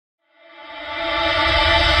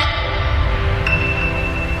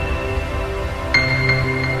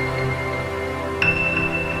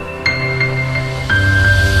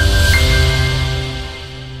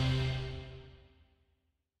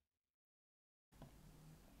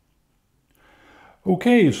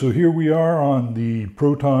Okay, so here we are on the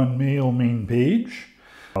ProtonMail main page.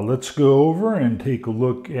 Let's go over and take a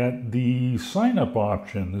look at the sign up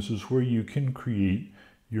option. This is where you can create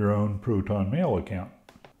your own ProtonMail account.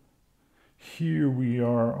 Here we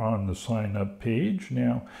are on the sign up page.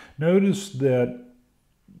 Now, notice that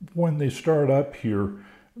when they start up here,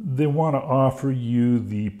 they want to offer you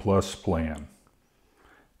the Plus plan.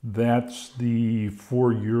 That's the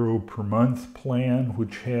 €4 per month plan,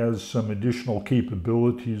 which has some additional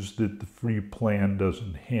capabilities that the free plan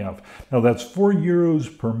doesn't have. Now that's €4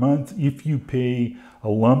 per month if you pay a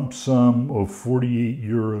lump sum of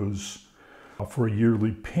 €48 for a yearly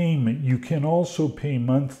payment. You can also pay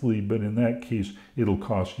monthly, but in that case, it'll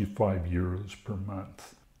cost you €5 per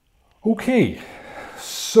month. Okay,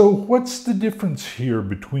 so what's the difference here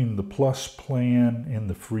between the Plus plan and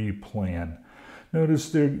the free plan? Notice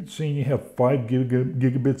they're saying you have 5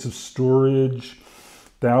 gigabits of storage,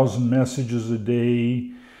 1,000 messages a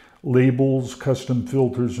day, labels, custom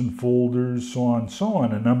filters and folders, so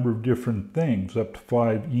on, a number of different things, up to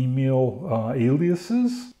 5 email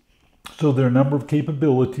aliases. So there are a number of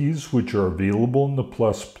capabilities which are available in the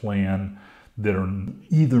Plus plan that are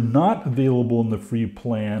either not available in the free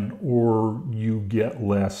plan or you get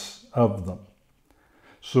less of them.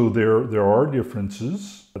 So there are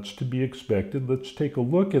differences. That's to be expected. Let's take a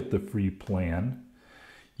look at the free plan.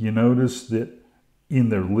 You notice that in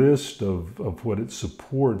their list of what it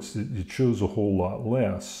supports, it shows a whole lot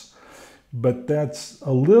less. But that's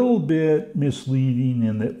a little bit misleading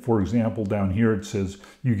in that, for example, down here it says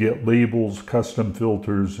you get labels, custom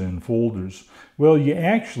filters, and folders. Well, you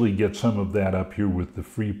actually get some of that up here with the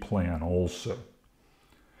free plan also.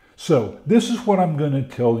 So this is what I'm going to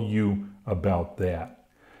tell you about that.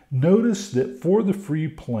 Notice that for the free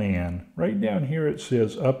plan, right down here it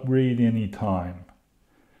says upgrade anytime.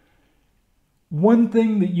 One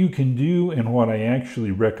thing that you can do, and what I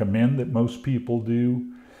actually recommend that most people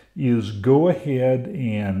do, is go ahead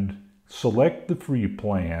and select the free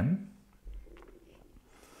plan.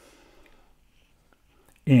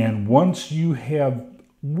 And once you have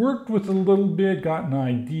worked with it a little bit, got an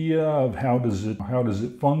idea of how does it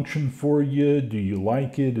function for you, do you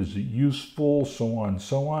like it, is it useful, so on and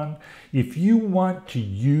so on. If you want to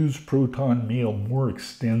use ProtonMail more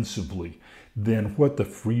extensively than what the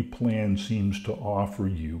free plan seems to offer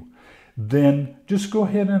you, then just go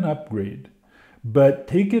ahead and upgrade. But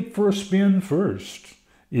take it for a spin first.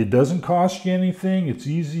 It doesn't cost you anything, it's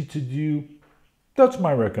easy to do. That's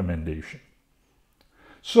my recommendation.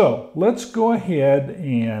 So let's go ahead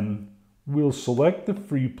and we'll select the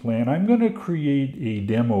free plan. I'm going to create a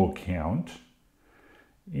demo account.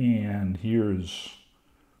 And here's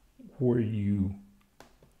where you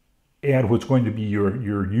add what's going to be your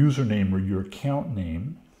username or your account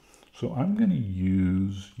name. So I'm going to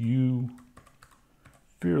use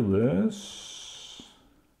UFearless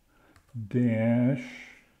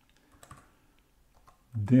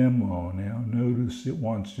demo. Now notice it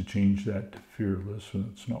wants to change that to Fearless, so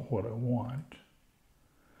that's not what I want.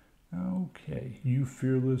 Okay,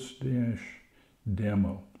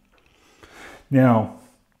 UFearless-demo. Now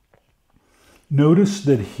notice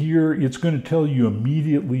that here it's going to tell you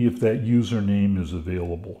immediately if that username is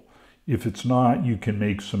available. If it's not, you can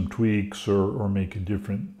make some tweaks or make a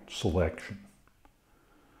different selection.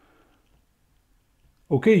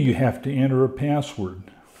 Okay, you have to enter a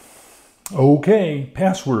password. Okay,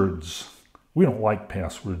 passwords. We don't like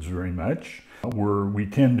passwords very much. We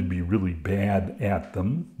tend to be really bad at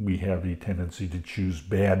them. We have a tendency to choose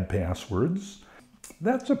bad passwords.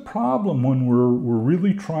 That's a problem when we're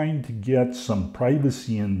really trying to get some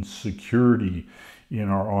privacy and security in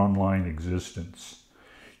our online existence.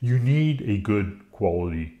 You need a good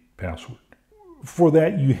quality password. For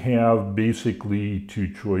that, you have basically two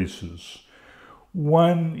choices.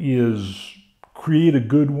 One is create a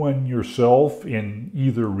good one yourself and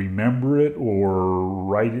either remember it or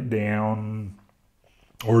write it down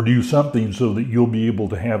or do something so that you'll be able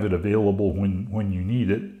to have it available when you need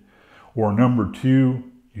it. Or number two,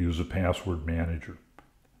 use a password manager.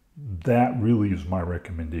 That really is my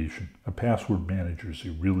recommendation. A password manager is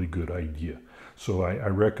a really good idea. So I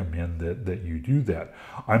recommend that you do that.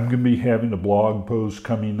 I'm going to be having a blog post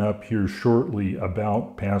coming up here shortly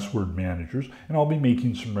about password managers, and I'll be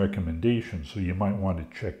making some recommendations, so you might want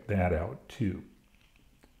to check that out too.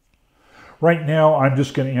 Right now, I'm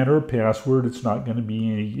just going to enter a password. It's not going to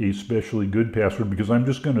be a especially good password because I'm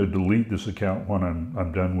just going to delete this account when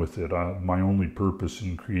I'm done with it. My only purpose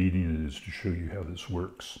in creating it is to show you how this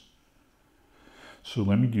works. So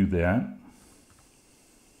let me do that.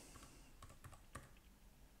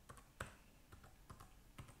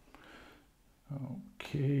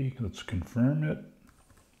 Okay, let's confirm it.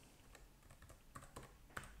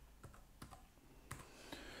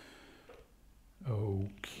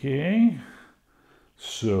 Okay,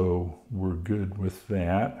 so we're good with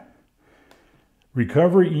that.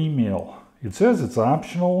 Recover email. It says it's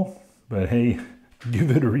optional, but hey,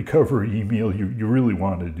 give it a recover email. You really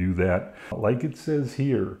want to do that. Like it says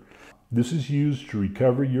here, this is used to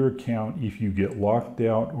recover your account if you get locked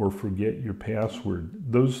out or forget your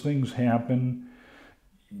password. Those things happen.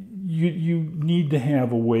 You need to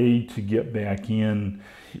have a way to get back in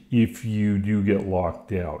if you do get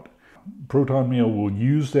locked out. ProtonMail will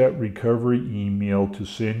use that recovery email to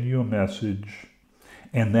send you a message,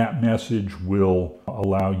 and that message will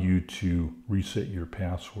allow you to reset your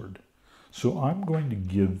password. So I'm going to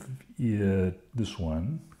give it this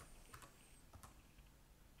one.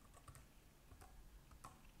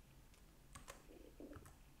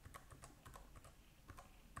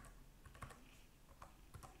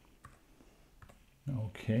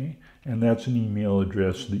 Okay, and that's an email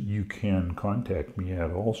address that you can contact me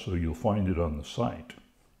at also. You'll find it on the site.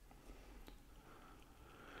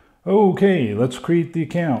 Okay, let's create the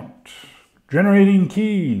account. Generating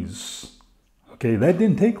keys. Okay, that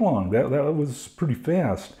didn't take long. That was pretty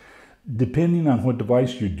fast. Depending on what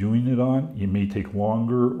device you're doing it on, it may take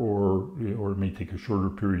longer or it may take a shorter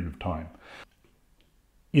period of time.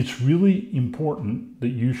 It's really important that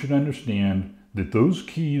you should understand that those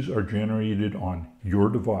keys are generated on your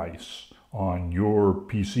device, on your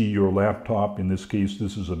PC, your laptop. In this case,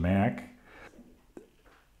 this is a Mac.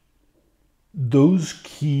 Those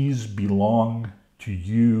keys belong to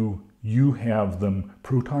you. You have them.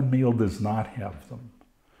 ProtonMail does not have them.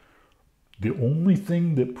 The only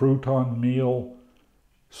thing that ProtonMail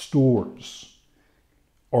stores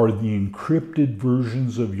are the encrypted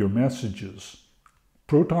versions of your messages.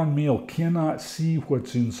 ProtonMail cannot see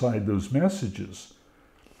what's inside those messages.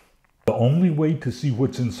 The only way to see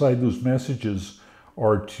what's inside those messages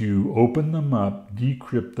are to open them up,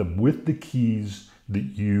 decrypt them with the keys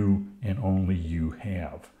that you and only you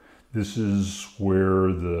have. This is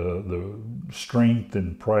where the strength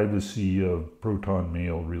and privacy of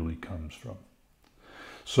ProtonMail really comes from.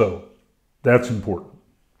 So that's important.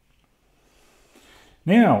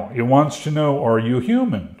 Now, it wants to know, are you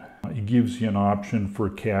human? It gives you an option for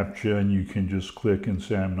CAPTCHA, and you can just click and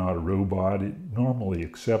say, I'm not a robot. It normally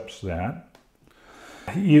accepts that.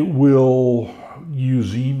 It will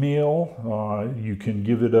use email. You can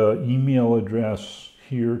give it an email address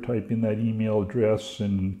here, type in that email address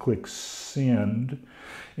and click send,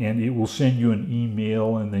 and it will send you an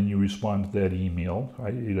email, and then you respond to that email.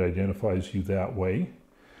 It identifies you that way.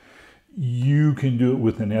 You can do it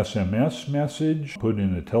with an SMS message, put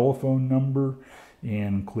in a telephone number,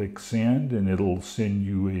 and click send, and it'll send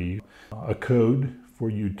you a code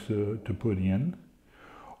for you to put in.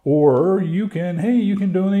 Or you can, hey, you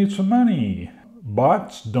can donate some money.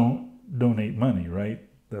 Bots don't donate money, right?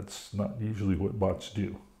 That's not usually what bots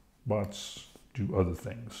do. Bots do other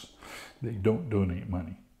things. They don't donate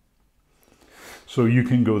money. So you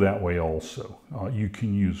can go that way also. You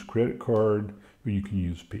can use credit card, or you can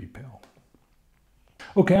use PayPal.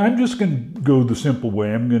 Okay, I'm just going to go the simple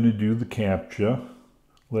way. I'm going to do the CAPTCHA.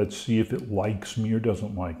 Let's see if it likes me or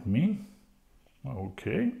doesn't like me.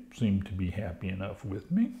 Okay, seem to be happy enough with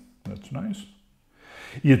me. That's nice.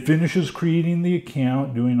 It finishes creating the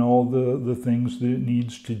account, doing all the things that it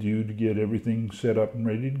needs to do to get everything set up and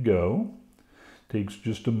ready to go. Takes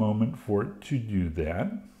just a moment for it to do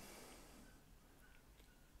that.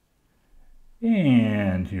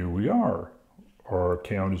 And here we are. Our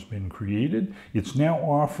account has been created. It's now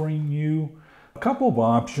offering you a couple of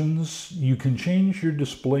options. You can change your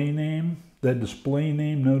display name. That display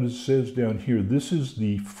name, notice it says down here, this is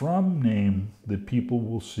the from name that people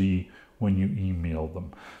will see when you email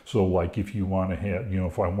them. So like if you want to have,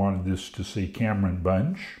 if I wanted this to say Cameron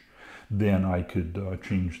Bunch, then I could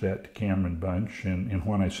change that to Cameron Bunch. And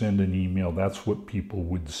when I send an email, that's what people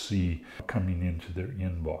would see coming into their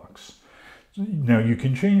inbox. Now you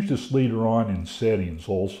can change this later on in settings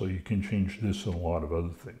also. You can change this and a lot of other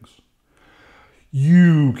things.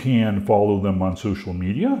 You can follow them on social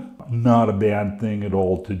media. Not a bad thing at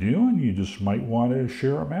all to do, and you just might want to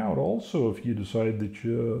share them out also if you decide that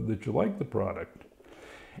you like the product.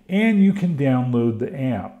 And you can download the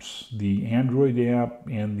apps, the Android app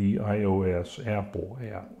and the iOS Apple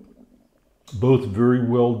app. Both very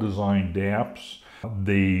well designed apps.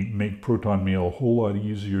 They make ProtonMail a whole lot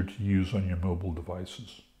easier to use on your mobile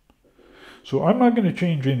devices. So I'm not going to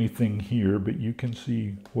change anything here, but you can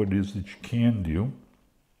see what it is that you can do.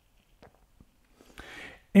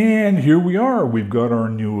 And here we are. We've got our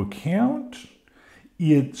new account.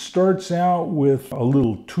 It starts out with a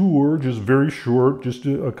little tour, just very short, just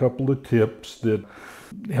a couple of tips that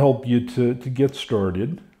help you to get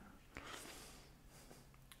started.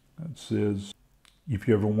 It says, if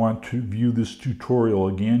you ever want to view this tutorial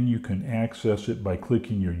again, you can access it by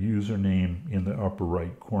clicking your username in the upper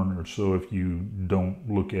right corner. So if you don't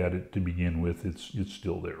look at it to begin with, it's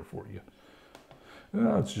still there for you.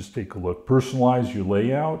 Let's just take a look. Personalize your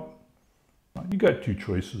layout. You got two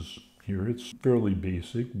choices here. It's fairly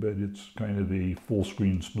basic, but it's kind of a full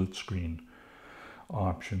screen, split screen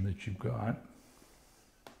option that you've got.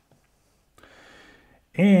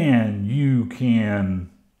 And you can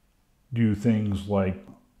do things like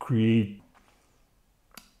create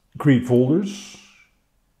folders,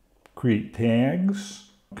 create tags,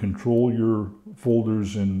 control your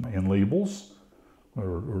folders and labels,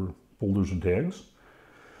 or folders and tags.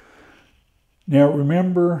 Now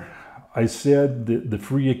remember, I said that the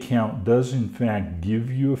free account does in fact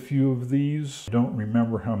give you a few of these. I don't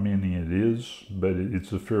remember how many it is, but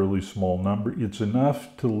it's a fairly small number. It's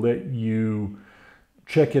enough to let you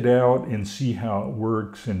check it out and see how it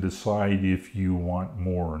works and decide if you want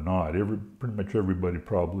more or not. Pretty much everybody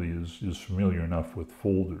probably is familiar enough with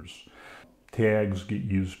folders. Tags get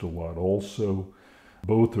used a lot also.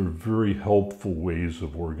 Both are very helpful ways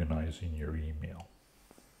of organizing your email.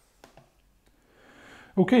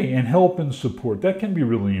 Okay, and help and support. That can be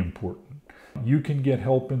really important. You can get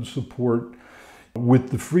help and support. With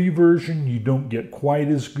the free version, you don't get quite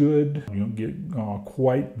as good. You don't get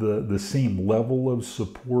quite the same level of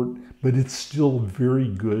support, but it's still very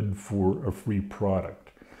good for a free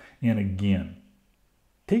product. And again,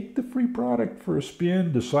 take the free product for a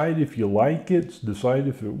spin, decide if you like it, decide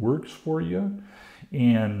if it works for you.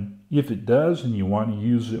 And if it does and you want to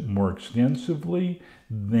use it more extensively,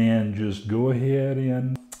 then just go ahead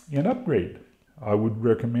and upgrade. I would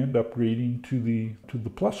recommend upgrading to the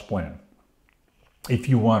Plus plan. If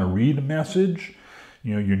you want to read a message,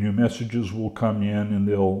 your new messages will come in and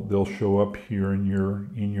they'll show up here in your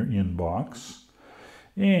inbox.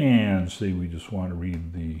 And say we just want to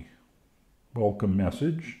read the welcome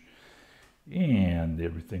message, and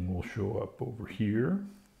everything will show up over here,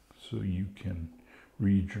 so you can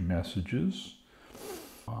read your messages.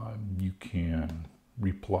 You can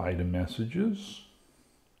reply to messages.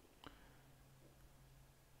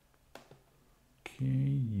 Okay,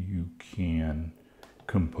 you can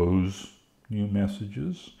compose new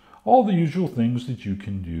messages. All the usual things that you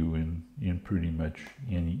can do in pretty much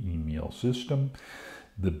any email system.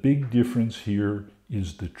 The big difference here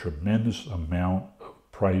is the tremendous amount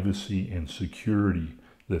of privacy and security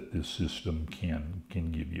that this system can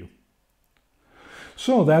give you.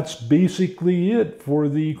 So that's basically it for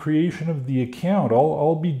the creation of the account.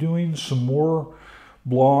 I'll be doing some more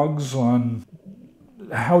blogs on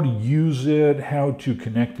how to use it, how to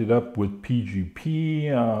connect it up with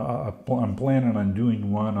PGP. I'm planning on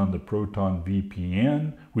doing one on the Proton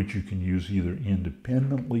VPN, which you can use either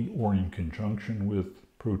independently or in conjunction with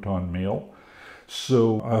ProtonMail.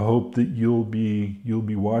 So I hope that you'll be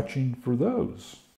watching for those.